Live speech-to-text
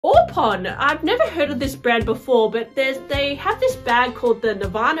Aupen. I've never heard of this brand before, but they have this bag called the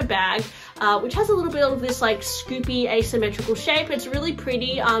Nirvana bag, which has a little bit of this like scoopy asymmetrical shape. It's really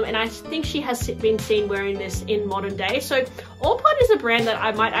pretty, and I think she has been seen wearing this in modern day. So Aupen is a brand that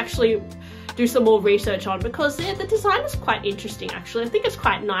I might actually do some more research on, because the design is quite interesting actually. I think it's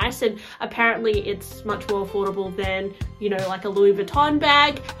quite nice, and apparently it's much more affordable than, you know, like a Louis Vuitton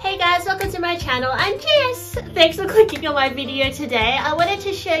bag. Hey guys, welcome to my channel. I'm Jess. Thanks for clicking on my video today. I wanted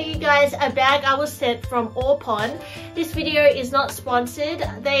to show you guys a bag I was sent from Aupen. This video is not sponsored.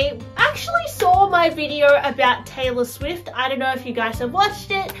 They actually saw my video about Taylor Swift. I don't know if you guys have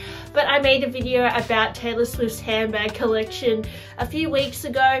watched it, but I made a video about Taylor Swift's handbag collection a few weeks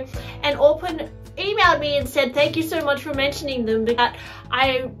ago, and Aupen emailed me and said thank you so much for mentioning them, because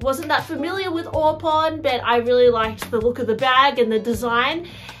I wasn't that familiar with Aupen, but I really liked the look of the bag and the design.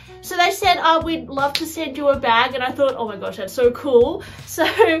 So they said, oh, we'd love to send you a bag, and I thought, oh my gosh, that's so cool. So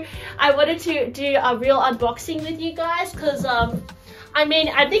I wanted to do a real unboxing with you guys, because I mean,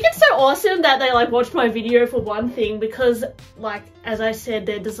 I think it's so awesome that they like watched my video for one thing, because like, as I said,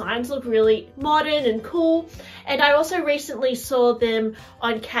 their designs look really modern and cool. And I also recently saw them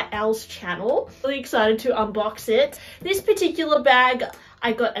on Kat L's channel. Really excited to unbox it. This particular bag,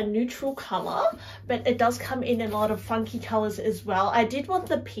 I got a neutral color, but it does come in a lot of funky colors as well. I did want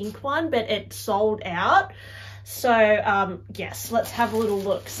the pink one, but it sold out. So yes, let's have a little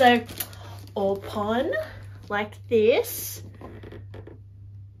look. So Aupen, like this.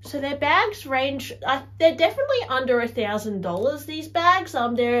 So their bags range, they're definitely under $1,000, these bags.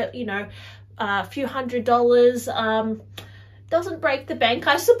 They're, you know, a few $100s. Doesn't break the bank,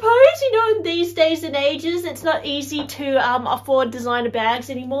 I suppose. You know, in these days and ages, it's not easy to afford designer bags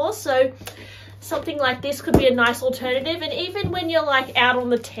anymore. So something like this could be a nice alternative. And even when you're like out on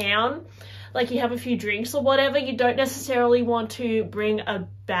the town, like you have a few drinks or whatever, you don't necessarily want to bring a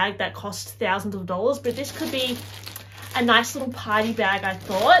bag that costs thousands of dollars, but this could be a nice little party bag, I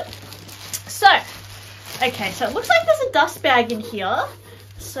thought. So, okay, so it looks like there's a dust bag in here.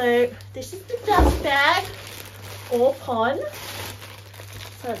 So this is the dust bag, Aupen.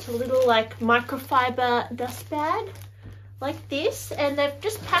 So it's a little like microfiber dust bag, like this. And they've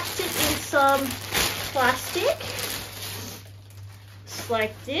just packed it in some plastic. Just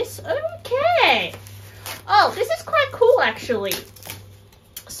like this. Okay. Oh, this is quite cool actually.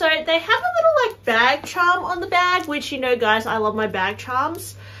 So they have a little like bag charm on the bag, which, you know guys, I love my bag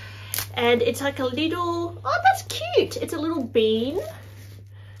charms. And it's like a little, oh that's cute. It's a little bean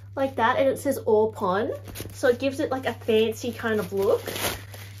like that, and it says Aupen. So it gives it like a fancy kind of look.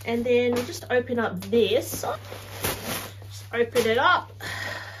 And then we'll just open up this. Just open it up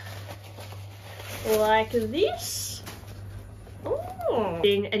like this. Oh.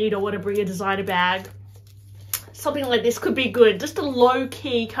 And you don't want to bring a designer bag. Something like this could be good. Just a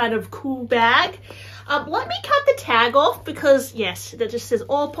low-key kind of cool bag. Let me cut the tag off, because yes, that just says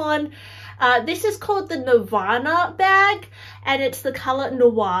Aupen. This is called the Nirvana bag, and it's the color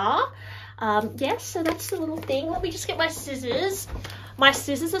Noir. Yes, so that's the little thing. Let me just get my scissors. My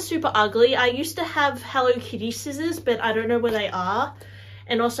scissors are super ugly. I used to have Hello Kitty scissors, but I don't know where they are.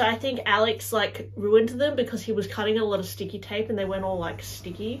 And also I think Alex like ruined them because he was cutting a lot of sticky tape and they went all like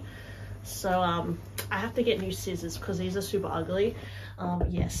sticky. So I have to get new scissors because these are super ugly.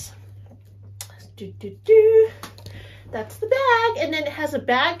 Yes. That's the bag. And then it has a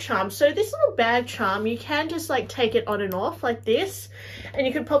bag charm. So this little bag charm, you can just like take it on and off like this. And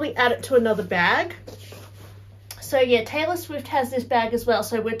you could probably add it to another bag. So yeah, Taylor Swift has this bag as well.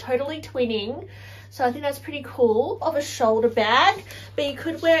 So we're totally twinning. So I think that's pretty cool. Of a shoulder bag, but you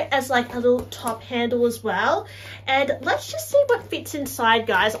could wear it as like a little top handle as well. And let's just see what fits inside,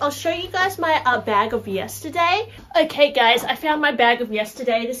 guys. I'll show you guys my bag of yesterday. Okay guys, I found my bag of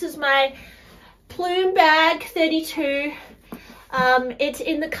yesterday. This is my Plume bag 32. It's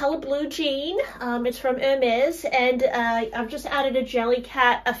in the color blue jean. It's from Hermes, and I've just added a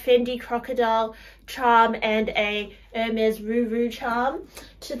Jellycat, a Fendi crocodile charm, and a Hermes Ruru charm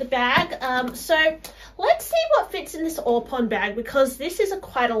to the bag. So let's see what fits in this Aupen bag, because this is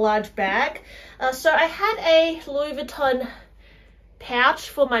quite a large bag. So I had a Louis Vuitton pouch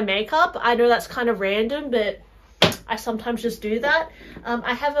for my makeup. I know that's kind of random, but I sometimes just do that.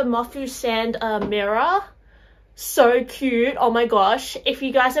 I have a Mofu Sand mirror. So cute. Oh my gosh, if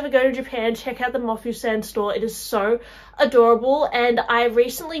you guys ever go to Japan, check out the Mofu Sand store. It is so adorable. And I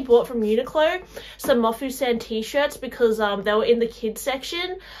recently bought from Uniqlo some Mofu Sand t-shirts because they were in the kids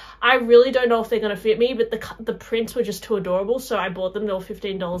section. I really don't know if they're gonna fit me, but the prints were just too adorable, so I bought them. They were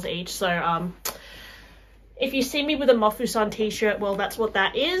 $15 each. So if you see me with a Mofu Sand t-shirt, well, that's what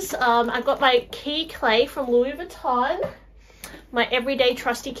that is. I got my key clay from Louis Vuitton. my everyday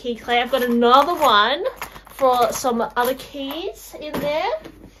trusty key clay. I've got another one for some other keys in there.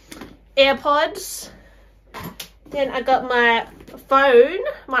 AirPods. Then I got my phone,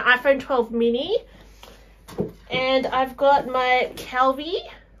 my iPhone 12 mini. And I've got my Calvi,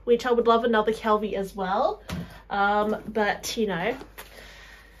 which I would love another Calvi as well. But, you know,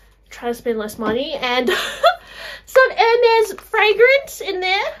 try to spend less money. And some Hermes fragrance in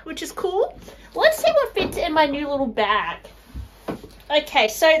there, which is cool. Let's see what fits in my new little bag. Okay,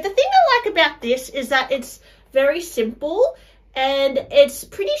 so the thing I like about this is that it's very simple and it's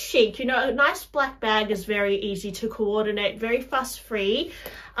pretty chic. You know, a nice black bag is very easy to coordinate, very fuss free.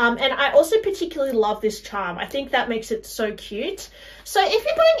 And I also particularly love this charm. I think that makes it so cute. So if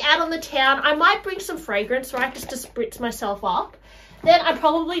you're going out on the town, I might bring some fragrance, right, just to spritz myself up. Then I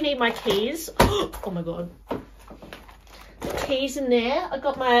probably need my keys. Oh my god. The keys in there. I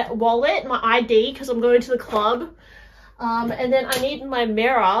got my wallet, my ID, because I'm going to the club. And then I need my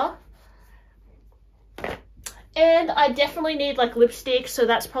mirror. And I definitely need like lipstick, so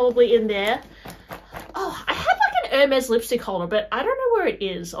that's probably in there. Oh, I had like an Hermes lipstick holder, but I don't know where it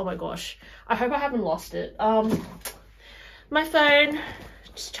is. Oh my gosh. I hope I haven't lost it. My phone,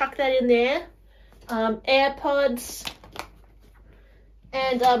 just chuck that in there. AirPods.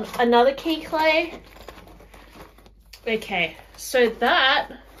 And another key clay. Okay, so that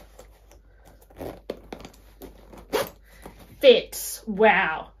fits.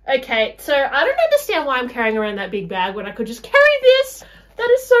 Wow. Okay, so I don't understand why I'm carrying around that big bag when I could just carry this. That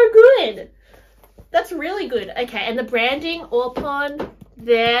is so good. That's really good. Okay, and the branding, Aupen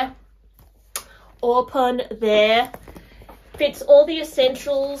there, Aupen there. Fits all the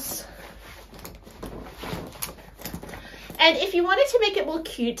essentials. And if you wanted to make it more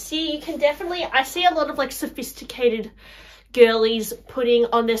cutesy, you can definitely, I see a lot of like sophisticated girlies putting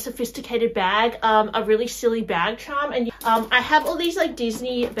on their sophisticated bag a really silly bag charm. And I have all these like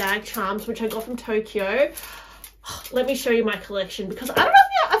Disney bag charms which I got from Tokyo. Let me show you my collection, because I don't know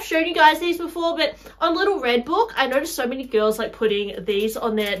if I've shown you guys these before, but on Little Red Book I noticed so many girls like putting these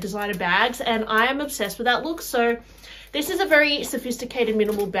on their designer bags, and I am obsessed with that look. So this is a very sophisticated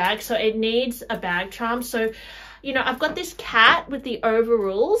minimal bag, so it needs a bag charm. So, you know, I've got this cat with the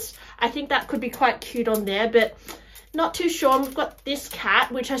overalls. I think that could be quite cute on there, but not too sure. We've got this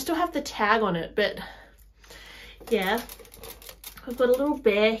cat, which I still have the tag on it, but yeah. I've got a little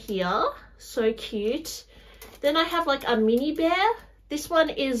bear here. So cute. Then I have like a mini bear. This one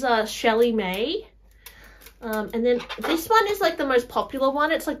is Shelly May. And then this one is like the most popular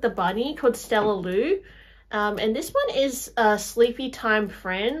one. It's like the bunny called Stella Lou. And this one is Sleepy Time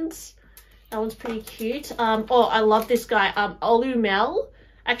Friends. That one's pretty cute. Oh, I love this guy, Olu Mel.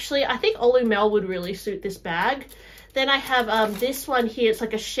 Actually, I think Olu Mel would really suit this bag. Then I have this one here. It's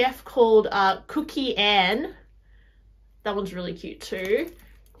like a chef called Cookie Ann. That one's really cute too.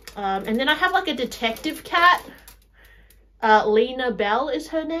 And then I have like a detective cat. Lena Bell is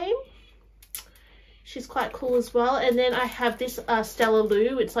her name. She's quite cool as well. And then I have this Stella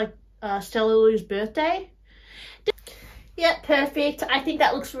Lou. It's like Stella Lou's birthday. Yeah, perfect. I think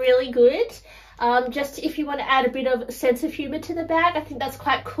that looks really good. Just if you want to add a bit of sense of humor to the bag, I think that's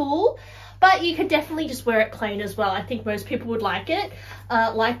quite cool. But you could definitely just wear it plain as well. I think most people would like it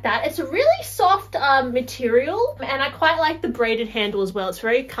like that. It's a really soft material, and I quite like the braided handle as well. It's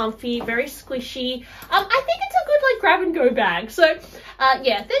very comfy, very squishy. I think it's a good like grab and go bag. So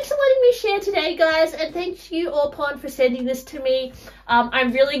yeah, thanks for letting me share today, guys, and thank you Aupen for sending this to me.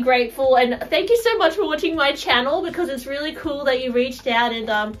 I'm really grateful, and thank you so much for watching my channel, because it's really cool that you reached out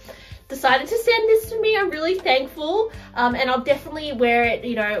and decided to send this to me. I'm really thankful, and I'll definitely wear it,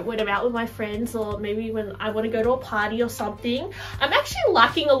 you know, when I'm out with my friends, or maybe when I want to go to a party or something. I'm actually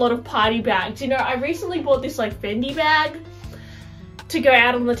lacking a lot of party bags. You know, I recently bought this like Fendi bag to go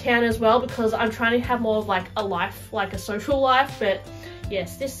out on the town as well, because I'm trying to have more of like a life, like a social life. But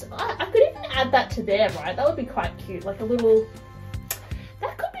yes, this I could even add that to there, right? That would be quite cute, like a little,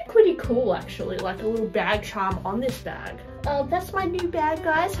 that could be pretty cool actually, like a little bag charm on this bag. That's my new bag,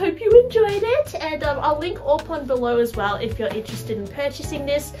 guys. Hope you enjoyed it, and I'll link Aupen below as well if you're interested in purchasing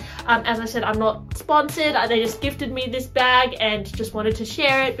this. As I said, I'm not sponsored. They just gifted me this bag and just wanted to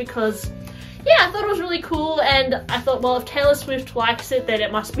share it because, yeah, I thought it was really cool, and I thought, well, if Taylor Swift likes it, then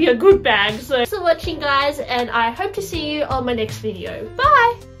it must be a good bag. So thanks for watching, guys, and I hope to see you on my next video.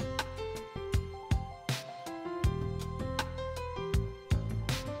 Bye!